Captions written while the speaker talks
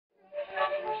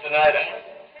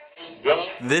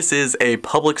This is a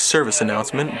public service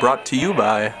announcement brought to you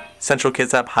by Central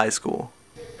Kitsap High School.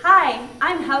 Hi,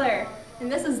 I'm Heather, and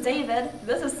this is David,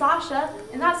 this is Sasha,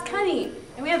 and that's Kenny,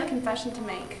 and we have a confession to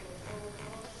make.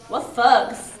 We're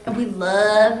thugs. And we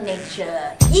love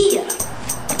nature. Yeah!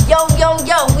 Yo, yo,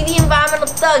 yo, we the environmental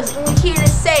thugs, and we're here to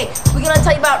say we're gonna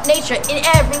tell you about nature in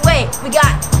every way. We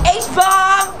got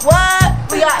H-Bomb,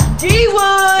 what? We got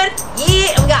G-Wood,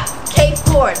 yeah, and we got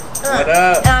K-Ford. What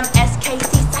up? And I'm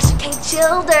SKC, Sasha K.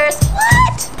 Childers,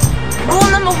 what? Rule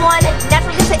number 1,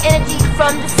 natural gets the energy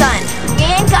from the sun. You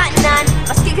ain't got none,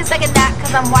 my skin can second that,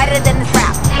 cause I'm whiter than this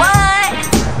rap. What?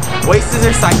 Waste is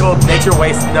recycled, nature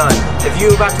wastes none. If you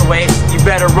about to waste, you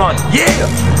better run. Yeah!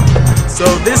 So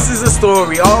this is a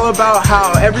story all about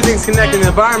how everything's connected in the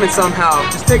environment somehow.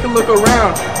 Just take a look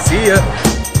around. See ya.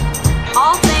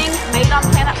 All things made on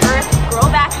planet Earth grow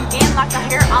back again like the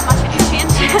hair on my chin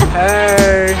chin.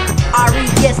 Hey.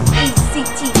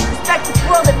 R-E-S-E-C-T. Respect the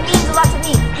world, it means a lot to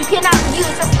me. You cannot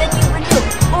reuse just then you renew,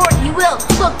 or you will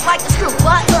look like a screw.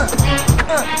 What?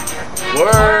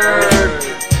 Word.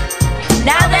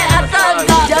 Now that our thugs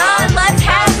are done, let's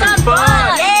have some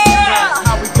fun. Yeah!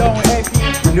 How we going, AP?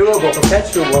 Renewable,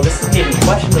 perpetual, this isn't even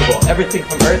questionable. Everything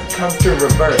from Earth comes through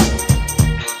rebirth.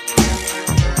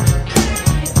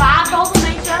 It's 5 rules of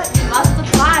nature, you must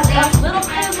apply, so those little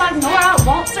critters like Nora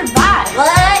won't survive.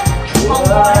 What?